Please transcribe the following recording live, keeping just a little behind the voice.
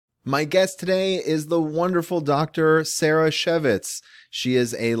My guest today is the wonderful Dr. Sarah Schewitz. She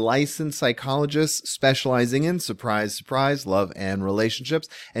is a licensed psychologist specializing in, surprise, surprise, love and relationships.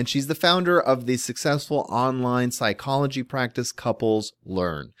 And she's the founder of the successful online psychology practice Couples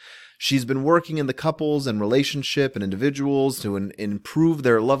Learn. She's been working in the couples and relationship and individuals to improve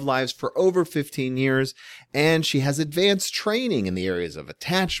their love lives for over 15 years. And she has advanced training in the areas of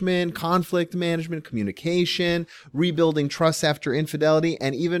attachment, conflict management, communication, rebuilding trust after infidelity,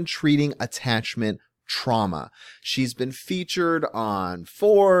 and even treating attachment trauma. She's been featured on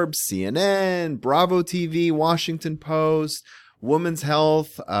Forbes, CNN, Bravo TV, Washington Post, Women's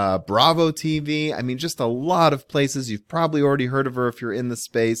Health, Bravo TV. I mean, just a lot of places. You've probably already heard of her if you're in the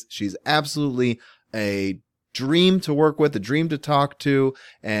space. She's absolutely a dream to work with, a dream to talk to.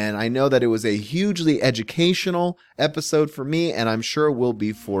 And I know that it was a hugely educational episode for me, and I'm sure it will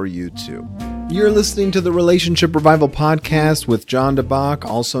be for you too. You're listening to the Relationship Revival Podcast with John DeBach,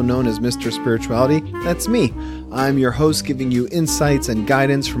 also known as Mr. Spirituality. That's me. I'm your host, giving you insights and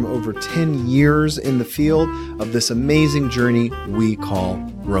guidance from over 10 years in the field of this amazing journey we call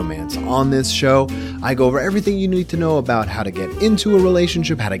romance. On this show, I go over everything you need to know about how to get into a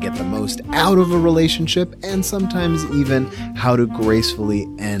relationship, how to get the most out of a relationship, and sometimes even how to gracefully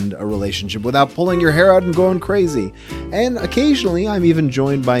end a relationship without pulling your hair out and going crazy. And occasionally, I'm even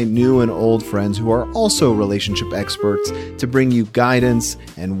joined by new and old friends who are also relationship experts to bring you guidance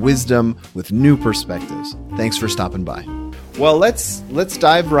and wisdom with new perspectives. Thanks for stopping by. Well, let's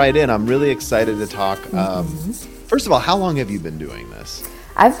dive right in. I'm really excited to talk. First of all, how long have you been doing this?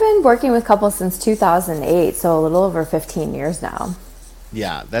 I've been working with couples since 2008, so a little over 15 years now.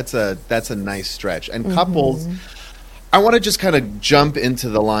 Yeah, that's a nice stretch. And couples, I want to just kind of jump into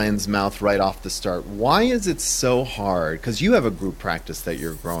the lion's mouth right off the start. Why is it so hard? Because you have a group practice that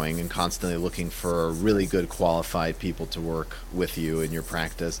you're growing and constantly looking for really good qualified people to work with you in your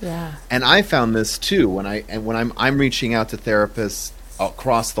practice. Yeah. And I found this too when I'm reaching out to therapists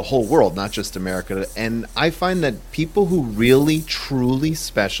across the whole world, not just America, and I find that people who really truly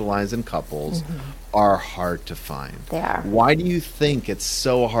specialize in couples are hard to find. They are. Why do you think it's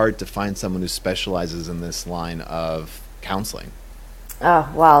so hard to find someone who specializes in this line of counseling?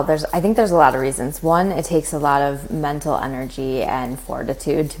 Oh, well, I think there's a lot of reasons. One, it takes a lot of mental energy and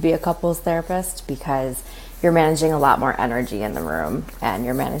fortitude to be a couples therapist because you're managing a lot more energy in the room and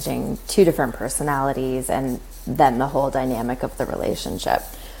you're managing two different personalities and then the whole dynamic of the relationship.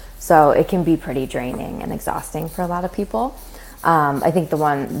 So it can be pretty draining and exhausting for a lot of people. I think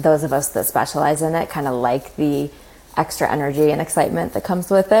those of us that specialize in it kind of like the extra energy and excitement that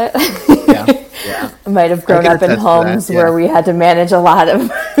comes with it. Yeah. Might have grown up in homes where we had to manage a lot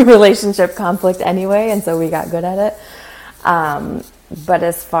of relationship conflict anyway, and so we got good at it. But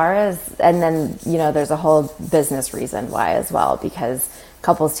as far as, and then, there's a whole business reason why as well, because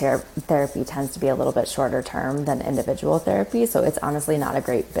couples therapy tends to be a little bit shorter term than individual therapy. So it's honestly not a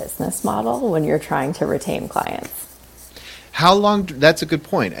great business model when you're trying to retain clients. How long, that's a good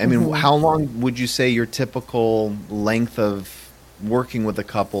point. I mean, how long would you say your typical length of working with a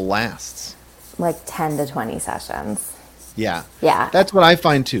couple lasts? Like 10 to 20 sessions. Yeah. Yeah. That's what I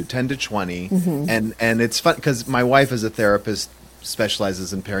find too, 10 to 20. And it's fun because my wife is a therapist,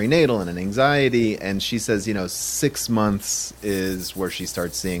 specializes in perinatal and in anxiety, and she says 6 months is where she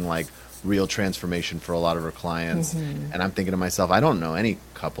starts seeing like real transformation for a lot of her clients. And I'm thinking to myself, I don't know any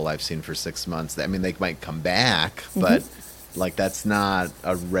couple I've seen for 6 months. I mean, they might come back, but like that's not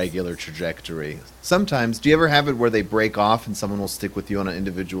a regular trajectory. Sometimes, do you ever have it where they break off and someone will stick with you on an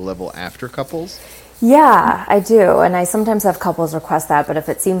individual level after couples? Yeah, I do. And I sometimes have couples request that, but if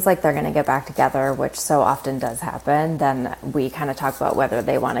it seems like they're going to get back together, which so often does happen, then we kind of talk about whether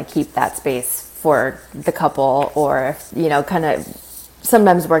they want to keep that space for the couple or if, kind of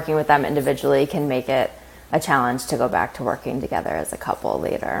sometimes working with them individually can make it a challenge to go back to working together as a couple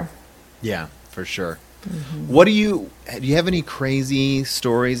later. Yeah, for sure. What do you have any crazy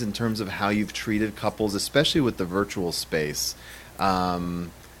stories in terms of how you've treated couples, especially with the virtual space?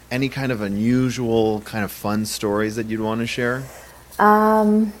 Any kind of unusual, kind of fun stories that you'd want to share?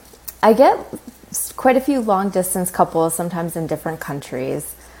 I get quite a few long distance couples, sometimes in different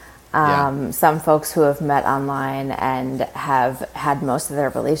countries. Some folks who have met online and have had most of their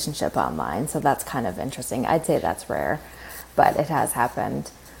relationship online. So that's kind of interesting. I'd say that's rare, but it has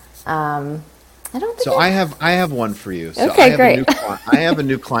happened. I don't think so. I have one for you. So okay, great. I have a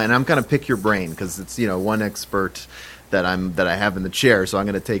new client. I'm going to pick your brain because it's one expert that I have in the chair, so I'm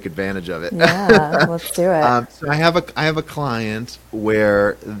going to take advantage of it. Yeah, let's do it. So I have a client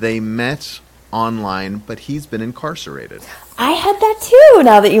where they met online, but he's been incarcerated. I had that too.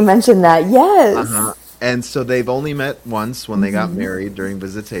 Now that you mentioned that, yes. And so they've only met once when they got married during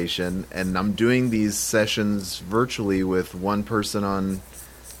visitation. And I'm doing these sessions virtually with one person on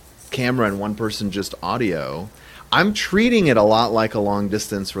camera and one person just audio. I'm treating it a lot like a long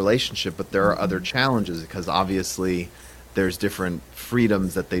distance relationship, but there are other challenges because obviously there's different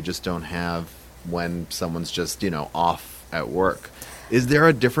freedoms that they just don't have when someone's just, off at work. Is there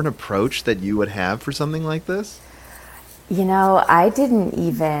a different approach that you would have for something like this? I didn't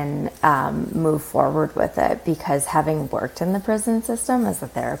even move forward with it because having worked in the prison system as a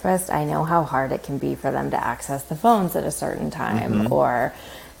therapist, I know how hard it can be for them to access the phones at a certain time or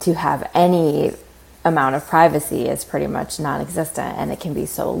to have any amount of privacy is pretty much non-existent, and it can be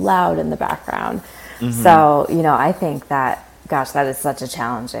so loud in the background. So, I think that, gosh, that is such a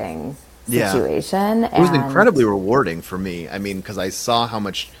challenging situation. It was incredibly rewarding for me. I mean, because I saw how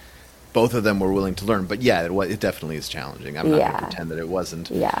much both of them were willing to learn. But yeah, it definitely is challenging. I'm not going to pretend that it wasn't.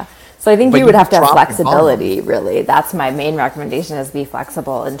 Yeah. So I think you would have to have flexibility, really. That's my main recommendation, is be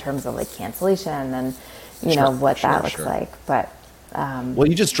flexible in terms of like cancellation and, what that looks like. But well,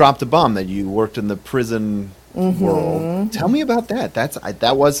 you just dropped a bomb that you worked in the prison world. Tell me about that.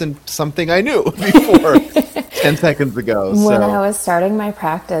 That wasn't something I knew before 10 seconds ago. When I was starting my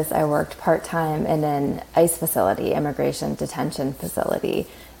practice, I worked part-time in an ICE facility, immigration detention facility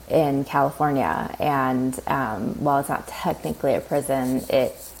in California. And while it's not technically a prison,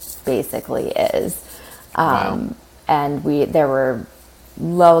 it basically is. Wow. And there were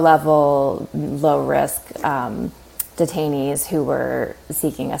low-level, low-risk detainees who were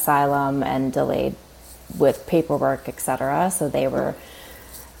seeking asylum and delayed with paperwork, etc. So they were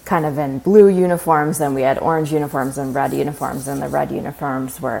kind of in blue uniforms, and we had orange uniforms and red uniforms, and the red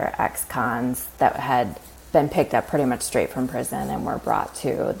uniforms were ex-cons that had been picked up pretty much straight from prison and were brought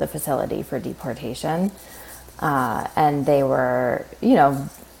to the facility for deportation. And they were, a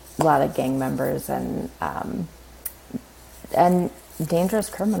lot of gang members and dangerous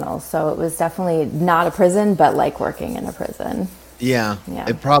criminals. So it was definitely not a prison, but like working in a prison. Yeah.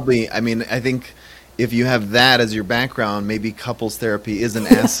 It probably, I think if you have that as your background, maybe couples therapy isn't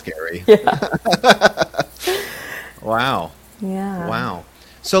as scary. Wow. Yeah. Wow.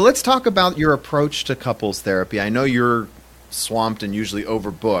 So let's talk about your approach to couples therapy. I know you're swamped and usually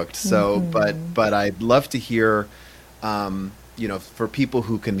overbooked. So, but I'd love to hear, for people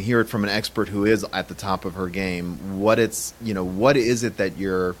who can hear it from an expert who is at the top of her game, what is it that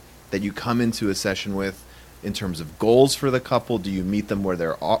you come into a session with in terms of goals for the couple? Do you meet them where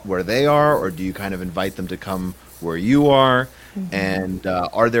they are, or do you kind of invite them to come where you are? And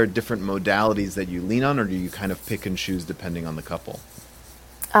are there different modalities that you lean on, or do you kind of pick and choose depending on the couple?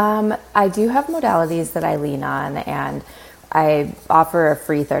 I do have modalities that I lean on, and I offer a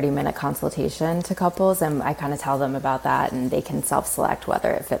free 30-minute consultation to couples, and I kind of tell them about that, and they can self-select whether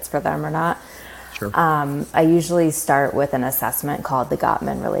it fits for them or not. Sure. I usually start with an assessment called the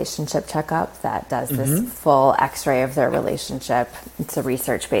Gottman Relationship Checkup that does this full x-ray of their relationship. It's a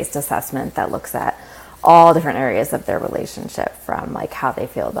research-based assessment that looks at all different areas of their relationship, from like how they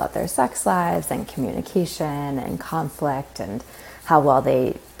feel about their sex lives and communication and conflict and how well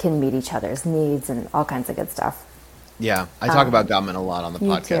they can meet each other's needs and all kinds of good stuff. Yeah, I talk about Gottman a lot on the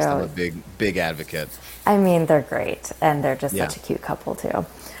podcast. Too. I'm a big advocate. I mean, they're great, and they're just such a cute couple too.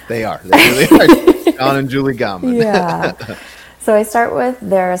 They are. They really are. John and Julie Gottman. Yeah. So I start with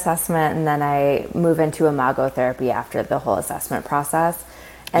their assessment, and then I move into imago therapy after the whole assessment process.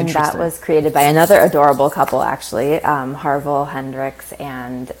 And that was created by another adorable couple, actually, Harville Hendricks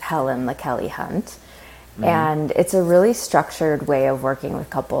and Helen LaKelly Hunt. And it's a really structured way of working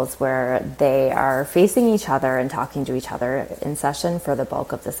with couples where they are facing each other and talking to each other in session for the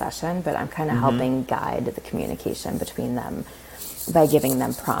bulk of the session, but I'm kind of helping guide the communication between them by giving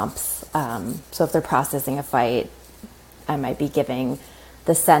them prompts. So if they're processing a fight, I might be giving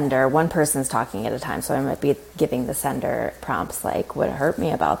the sender, one person's talking at a time, so I might be giving the sender prompts like what hurt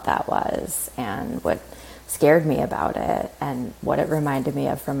me about that was, and what scared me about it, and what it reminded me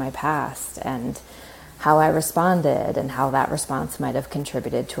of from my past, and how I responded, and how that response might have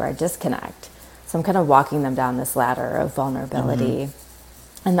contributed to our disconnect. So I'm kind of walking them down this ladder of vulnerability.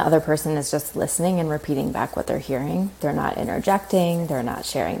 And the other person is just listening and repeating back what they're hearing. They're not interjecting, they're not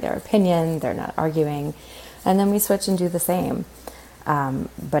sharing their opinion, they're not arguing. And then we switch and do the same,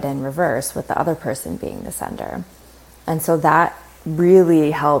 but in reverse, with the other person being the sender. And so that really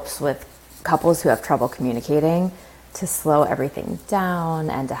helps with couples who have trouble communicating, to slow everything down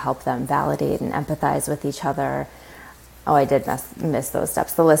and to help them validate and empathize with each other. Oh, I did miss those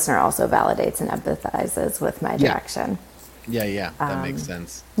steps. The listener also validates and empathizes with my direction. Yeah, that makes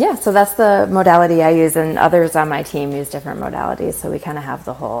sense. Yeah, so that's the modality I use, and others on my team use different modalities, so we kind of have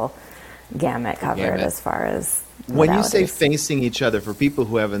the whole gamut covered gamut. as far as When you say modalities. facing each other, for people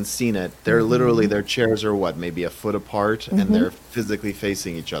who haven't seen it, they're literally, their chairs are what, maybe a foot apart, and they're physically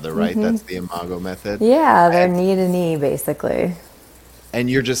facing each other, right? That's the imago method. Yeah, they're And, knee to knee, basically. and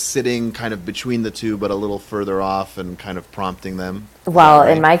you're just sitting kind of between the two, but a little further off and kind of prompting them. Is that Well,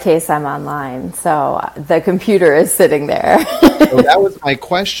 in right? my case, I'm online, so the computer is sitting there. So that was my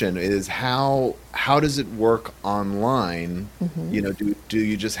question: is how does it work online? Do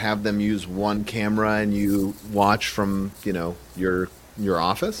you just have them use one camera and you watch from your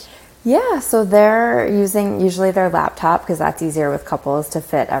office? Yeah, so they're using usually their laptop because that's easier with couples to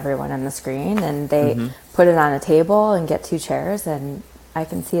fit everyone on the screen, and they put it on a table and get two chairs, and I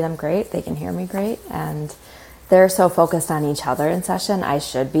can see them great, they can hear me great, and they're so focused on each other in session. I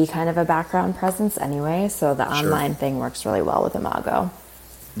should be kind of a background presence anyway, so the Sure. online thing works really well with Imago.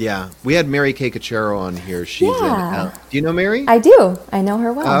 Yeah, we had Mary Kay Cacero on here. She's Yeah. do you know Mary? I do. I know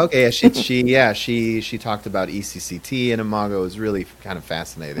her well. Oh, okay. She talked about ECCT and Imago. It was really kind of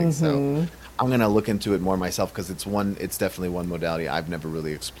fascinating. So I'm gonna look into it more myself because it's definitely one modality I've never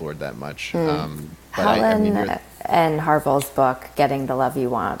really explored that much. But I mean, Helen and Harville's book, Getting the Love You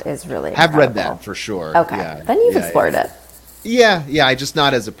Want, is really have read incredible. that for sure. Okay, Yeah, then you've yeah, explored it. Yeah, yeah. I just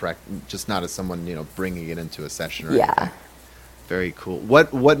not as just not as someone bringing it into a session or Yeah. anything. Very cool.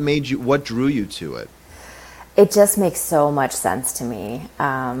 What drew you to it? It just makes so much sense to me.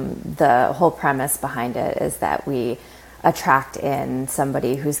 The whole premise behind it is that we attract in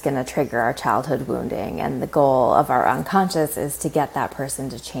somebody who's going to trigger our childhood wounding, and the goal of our unconscious is to get that person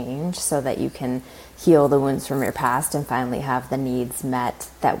to change so that you can heal the wounds from your past and finally have the needs met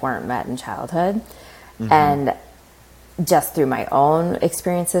that weren't met in childhood. And just through my own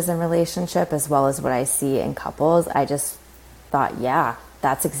experiences in relationship as well as what I see in couples, I just thought, yeah,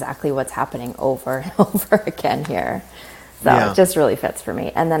 that's exactly what's happening over and over again here. So Yeah. it just really fits for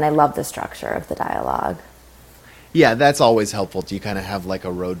me. And then I love the structure of the dialogue. Yeah, that's always helpful. You kind of have like a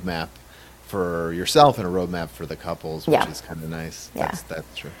roadmap for yourself and a roadmap for the couples, which Yeah. is kind of nice. Yeah.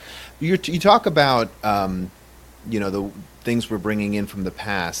 That's true. You talk about the things we're bringing in from the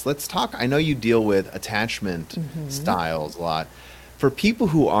past. Let's talk. I know you deal with attachment styles a lot. For people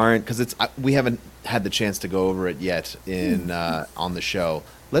who aren't, because we haven't had the chance to go over it yet on the show.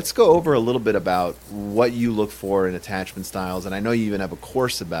 Let's go over a little bit about what you look for in attachment styles, and I know you even have a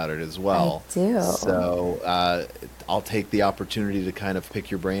course about it as well. I do. So I'll take the opportunity to kind of pick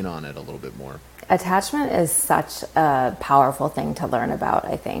your brain on it a little bit more. Attachment is such a powerful thing to learn about,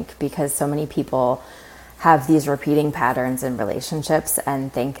 I think, because so many people have these repeating patterns in relationships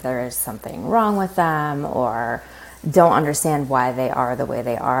and think there is something wrong with them, or don't understand why they are the way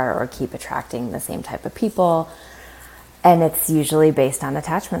they are, or keep attracting the same type of people. And it's usually based on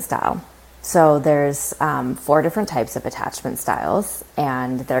attachment style. So there's 4 different types of attachment styles,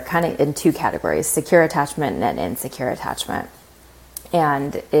 and they're kind of in 2 categories: secure attachment and insecure attachment.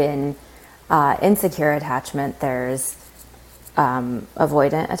 And in insecure attachment, there's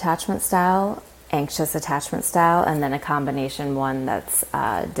avoidant attachment style, anxious attachment style, and then a combination one that's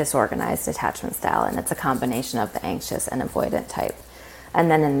disorganized attachment style, and it's a combination of the anxious and avoidant type. And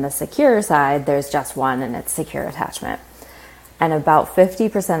then in the secure side, there's just one, and it's secure attachment. And about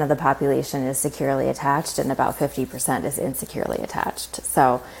 50% of the population is securely attached, and about 50% is insecurely attached.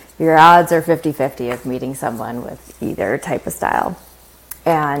 So your odds are 50-50 of meeting someone with either type of style.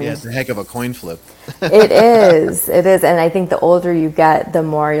 And Yeah, it's a heck of a coin flip. it is. And I think the older you get, the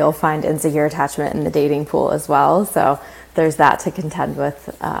more you'll find insecure attachment in the dating pool as well. So there's that to contend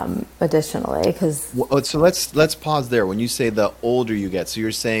with additionally. So let's pause there. When you say the older you get, so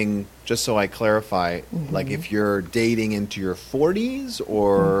you're saying, just so I clarify, like if you're dating into your 40s,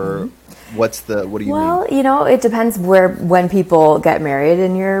 or what do you mean? Well, it depends when people get married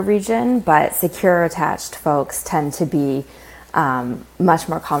in your region, but secure attached folks tend to be much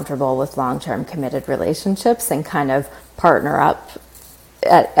more comfortable with long-term committed relationships and kind of partner up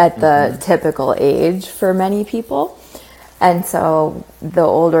at the typical age for many people. And so the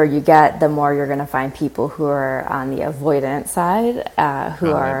older you get, the more you're going to find people who are on the avoidant side,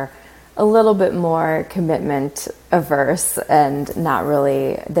 who are a little bit more commitment averse and not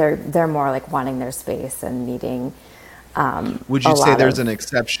really, they're more like wanting their space and needing Would you say there's an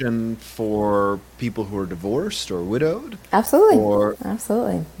exception for people who are divorced or widowed? Absolutely.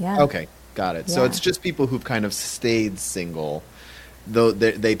 Absolutely. Yeah. Okay, got it. So Yeah. it's just people who've kind of stayed single, though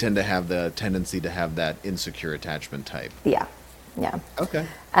they tend to have the tendency to have that insecure attachment type. Yeah. Yeah. Okay.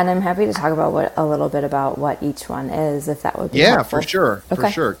 And I'm happy to talk about a little bit about what each one is, if that would be Yeah, helpful. for sure. For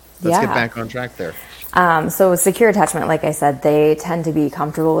Okay. sure. Let's get Yeah. back on track there. So secure attachment, like I said, they tend to be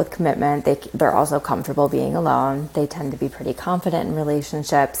comfortable with commitment. They're also comfortable being alone. They tend to be pretty confident in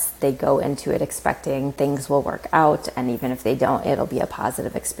relationships. They go into it expecting things will work out, and even if they don't, it'll be a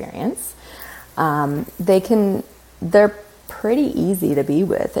positive experience. They're pretty easy to be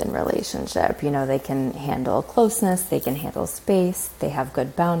with in relationship. They can handle closeness, they can handle space, they have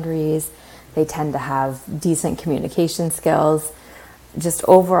good boundaries, they tend to have decent communication skills. Just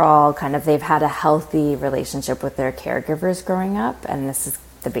overall, they've had a healthy relationship with their caregivers growing up, and this is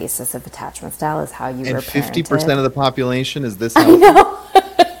the basis of attachment style, is how you were parented. 50% of the population is this healthy? I know.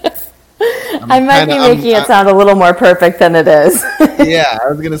 I might be making it sound a little more perfect than it is. Yeah, I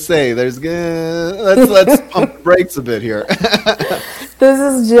was gonna say let's pump the brakes a bit here. This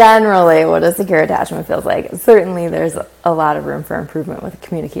is generally what a secure attachment feels like. Certainly, there's a lot of room for improvement with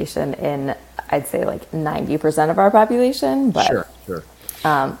communication in, I'd say, 90% of our population. But sure.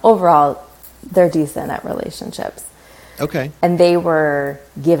 Overall, they're decent at relationships. Okay. And they were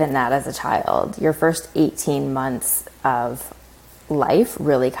given that as a child. Your first 18 months of life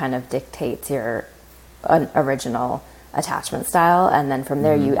really kind of dictates your original attachment style, and then from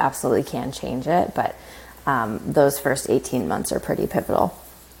there you absolutely can change it, but those first 18 months are pretty pivotal.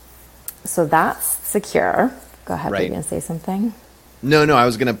 So that's secure. Go ahead. Right. Were you going to say something? No, I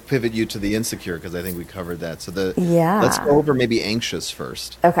was going to pivot you to the insecure because I think we covered that. So let's go over maybe anxious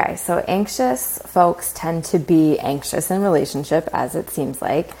first. Okay, so anxious folks tend to be anxious in relationship, as it seems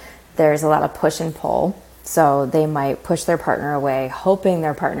like. There's a lot of push and pull. So they might push their partner away, hoping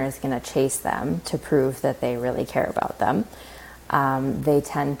their partner is going to chase them to prove that they really care about them. They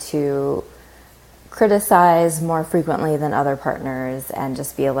tend to criticize more frequently than other partners and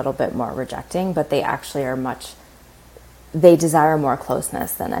just be a little bit more rejecting, but they actually they desire more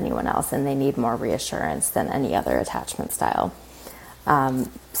closeness than anyone else, and they need more reassurance than any other attachment style. What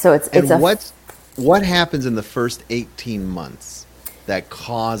happens in the first 18 months that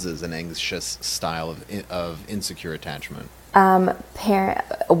causes an anxious style of insecure attachment?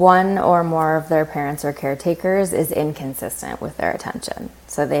 One or more of their parents or caretakers is inconsistent with their attention.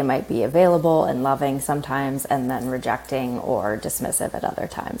 So they might be available and loving sometimes and then rejecting or dismissive at other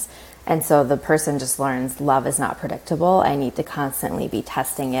times. And so the person just learns love is not predictable. I need to constantly be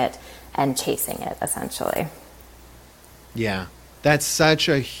testing it and chasing it, essentially. Yeah, that's such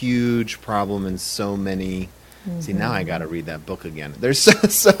a huge problem in so many. See, now I got to read that book again. There's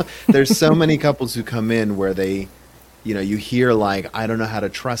so many couples who come in where they, you hear I don't know how to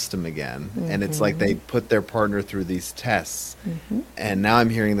trust him again. And it's like they put their partner through these tests. And now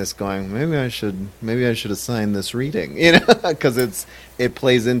I'm hearing this going, maybe I should assign this reading, because it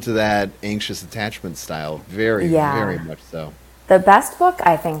plays into that anxious attachment style very much so. The best book,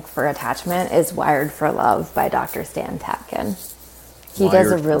 I think, for attachment is Wired for Love by Dr. Stan Tatkin. He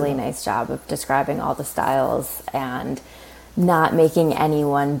does a really nice job of describing all the styles and not making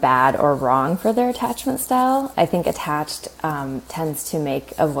anyone bad or wrong for their attachment style. I think attached tends to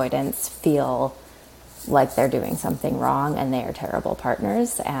make avoidance feel like they're doing something wrong and they are terrible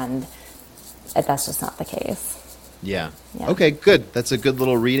partners, and that's just not the case. Yeah. Okay, good. That's a good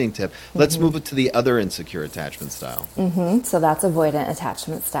little reading tip. Let's move it to the other insecure attachment style. So that's avoidant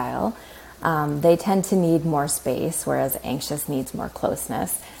attachment style. They tend to need more space, whereas anxious needs more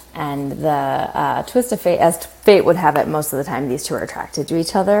closeness. And the twist of fate, as fate would have it, most of the time these two are attracted to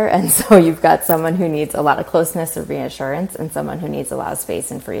each other. And so you've got someone who needs a lot of closeness or reassurance and someone who needs a lot of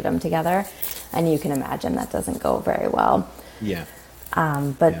space and freedom together. And you can imagine that doesn't go very well. Yeah.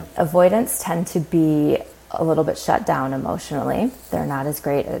 Avoidants tend to be a little bit shut down emotionally. They're not as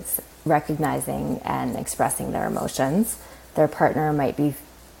great as recognizing and expressing their emotions. Their partner might be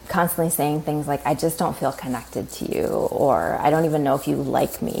constantly saying things like, I just don't feel connected to you, or I don't even know if you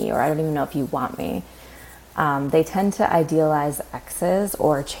like me, or I don't even know if you want me. They tend to idealize exes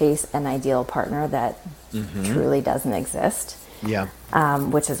or chase an ideal partner that truly doesn't exist. Yeah.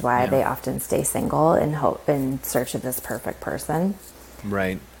 Which is why they often stay single in search of this perfect person.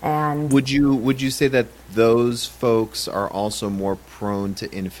 Right. And would you say that those folks are also more prone to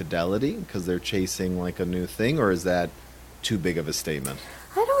infidelity because they're chasing a new thing, or is that too big of a statement?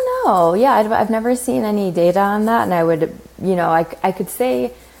 I don't know. Yeah, I've never seen any data on that, and I would, I could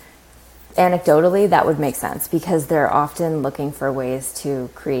say anecdotally that would make sense because they're often looking for ways to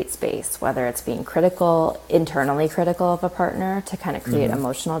create space, whether it's being internally critical of a partner to kind of create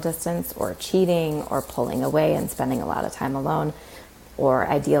emotional distance, or cheating, or pulling away and spending a lot of time alone, or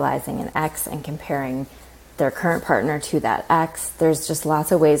idealizing an ex and comparing their current partner to that ex. There's just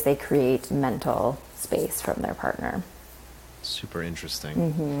lots of ways they create mental space from their partner. Super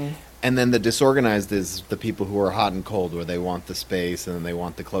interesting. And then the disorganized is the people who are hot and cold, where they want the space and then they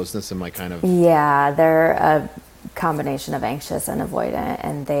want the closeness. Am I kind of... Yeah, they're a combination of anxious and avoidant,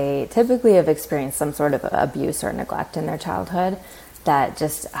 and they typically have experienced some sort of abuse or neglect in their childhood that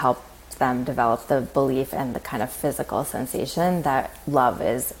just helped them develop the belief and the kind of physical sensation that love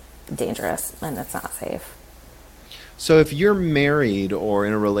is dangerous and it's not safe. So if you're married or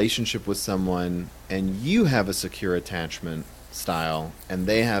in a relationship with someone and you have a secure attachment style and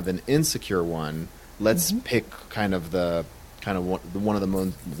they have an insecure one, let's pick kind of one of the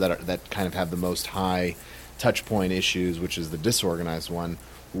ones that kind of have the most high touch point issues, which is the disorganized one.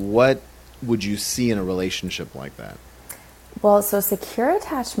 What would you see in a relationship like that? Well, so secure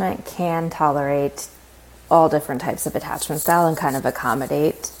attachment can tolerate all different types of attachment style and kind of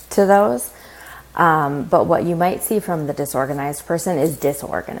accommodate to those. But what you might see from the disorganized person is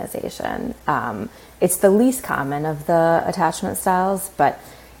disorganization. It's the least common of the attachment styles, but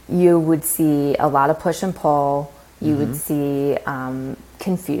you would see a lot of push and pull. You would see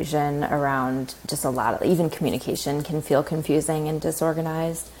confusion around just a lot of, even communication can feel confusing and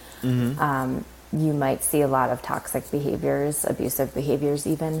disorganized. You might see a lot of toxic behaviors, abusive behaviors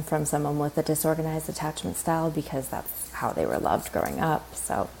even from someone with a disorganized attachment style because that's how they were loved growing up.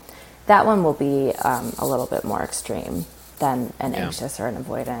 So that one will be a little bit more extreme than an anxious or an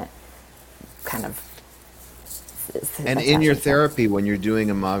avoidant kind of. And in your therapy, when you're doing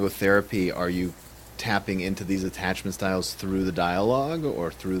imago therapy, are you tapping into these attachment styles through the dialogue or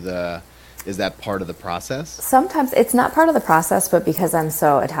through is that part of the process? Sometimes it's not part of the process, but because I'm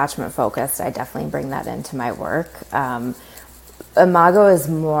so attachment focused, I definitely bring that into my work. Imago is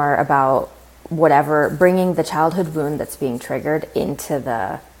more about bringing the childhood wound that's being triggered into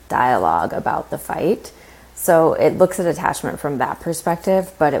the dialogue about the fight. So it looks at attachment from that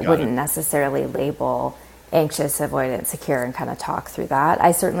perspective, but it wouldn't necessarily label anxious, avoidant, secure, and kind of talk through that.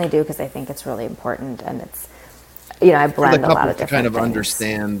 I certainly do because I think it's really important, and it's, I blend a lot of different things. To kind of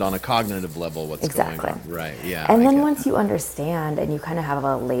understand on a cognitive level what's going on. Right, yeah. And then once you understand and you kind of have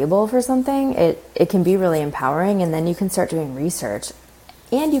a label for something, it can be really empowering, and then you can start doing research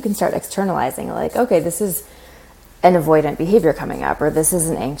and you can start externalizing, like, okay, this is an avoidant behavior coming up, or this is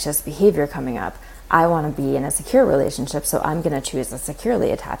an anxious behavior coming up. I want to be in a secure relationship, so I'm going to choose a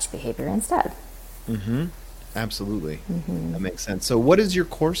securely attached behavior instead. Absolutely. That makes sense. So what does your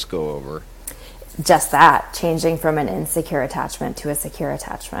course go over? Just that, changing from an insecure attachment to a secure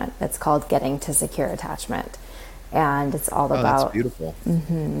attachment. It's called Getting to Secure Attachment. And it's all about... that's beautiful.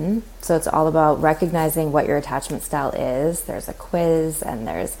 So it's all about recognizing what your attachment style is. There's a quiz and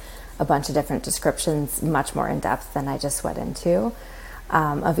there's a bunch of different descriptions, much more in depth than I just went into,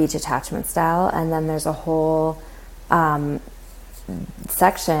 of each attachment style. And then there's a whole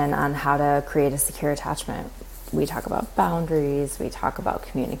section on how to create a secure attachment. We talk about boundaries, we talk about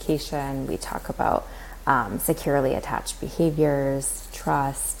communication, we talk about securely attached behaviors,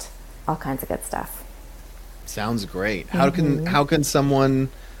 trust, all kinds of good stuff. Sounds great. How can someone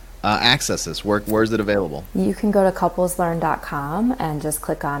access this? Where's it available? You can go to coupleslearn.com and just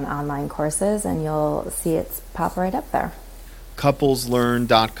click on online courses and you'll see it pop right up there.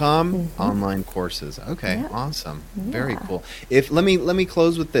 coupleslearn.com, online courses. Okay, awesome. Very cool. Let me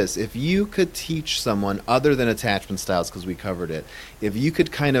close with this. If you could teach someone other than attachment styles, because we covered it, if you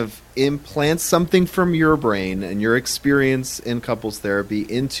could kind of implant something from your brain and your experience in couples therapy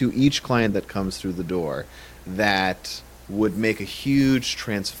into each client that comes through the door that would make a huge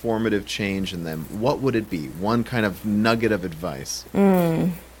transformative change in them, what would it be? One kind of nugget of advice.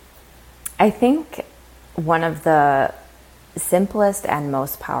 I think one of the simplest and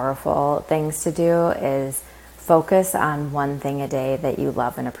most powerful things to do is focus on one thing a day that you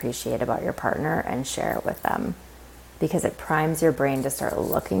love and appreciate about your partner and share it with them, because it primes your brain to start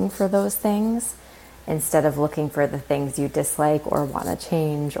looking for those things instead of looking for the things you dislike or want to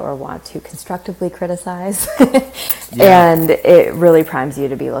change or want to constructively criticize. And it really primes you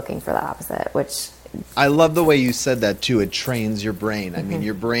to be looking for the opposite, which I love the way you said that too. It trains your brain. I mean,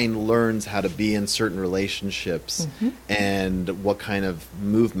 your brain learns how to be in certain relationships and what kind of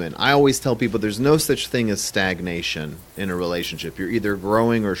movement. I always tell people there's no such thing as stagnation in a relationship. You're either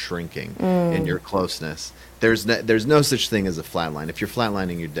growing or shrinking in your closeness. There's no such thing as a flat line. If you're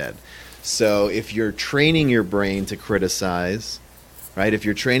flatlining, you're dead. So if you're training your brain to criticize, right? If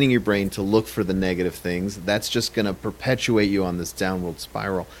you're training your brain to look for the negative things, that's just going to perpetuate you on this downward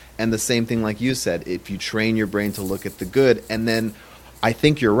spiral. And the same thing, like you said, if you train your brain to look at the good and then I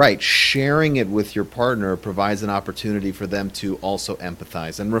think you're right. Sharing it with your partner provides an opportunity for them to also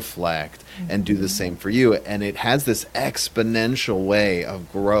empathize and reflect and do the same for you. And it has this exponential way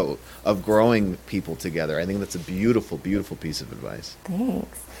of growing people together. I think that's a beautiful, beautiful piece of advice.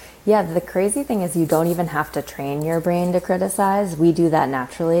 Thanks. Yeah, the crazy thing is you don't even have to train your brain to criticize. We do that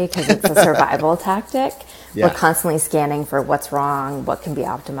naturally because it's a survival tactic. Yeah. We're constantly scanning for what's wrong, what can be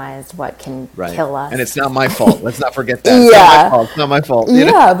optimized, what can kill us. And it's not my fault. Let's not forget that. It's not my fault. You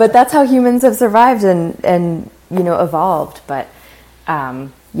know? But that's how humans have survived and evolved. But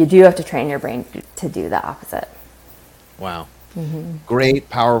you do have to train your brain to do the opposite. Wow. Mm-hmm. Great,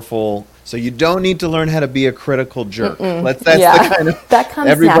 powerful. So you don't need to learn how to be a critical jerk. That's the kind of that comes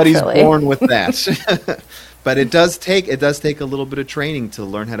everybody's naturally. Born with that. But it does take a little bit of training to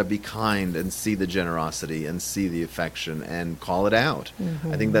learn how to be kind and see the generosity and see the affection and call it out.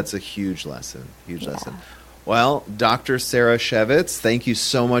 I think that's a huge lesson. Lesson. Well, Dr. Sarah Schewitz, thank you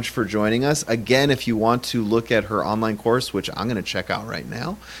so much for joining us. Again, if you want to look at her online course, which I'm going to check out right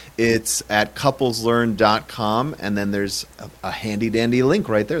now, it's at coupleslearn.com, and then there's a handy-dandy link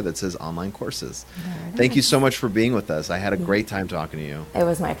right there that says online courses. Thank you so much for being with us. I had a great time talking to you. It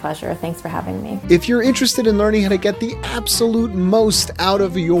was my pleasure. Thanks for having me. If you're interested in learning how to get the absolute most out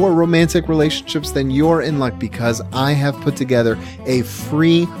of your romantic relationships, then you're in luck, because I have put together a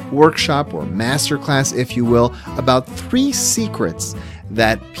free workshop or masterclass, if you will, about 3 secrets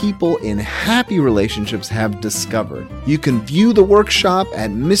that people in happy relationships have discovered. You can view the workshop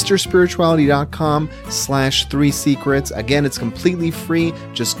at mrspirituality.com/3 secrets. Again, it's completely free.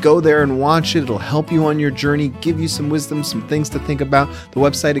 Just go there and watch it. It'll help you on your journey, give you some wisdom, some things to think about. The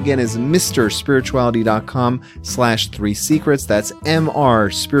website again is mrspirituality.com/3 secrets. That's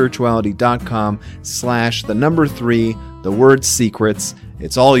mrspirituality.com/3 secrets.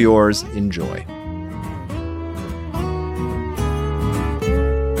 It's all yours. Enjoy.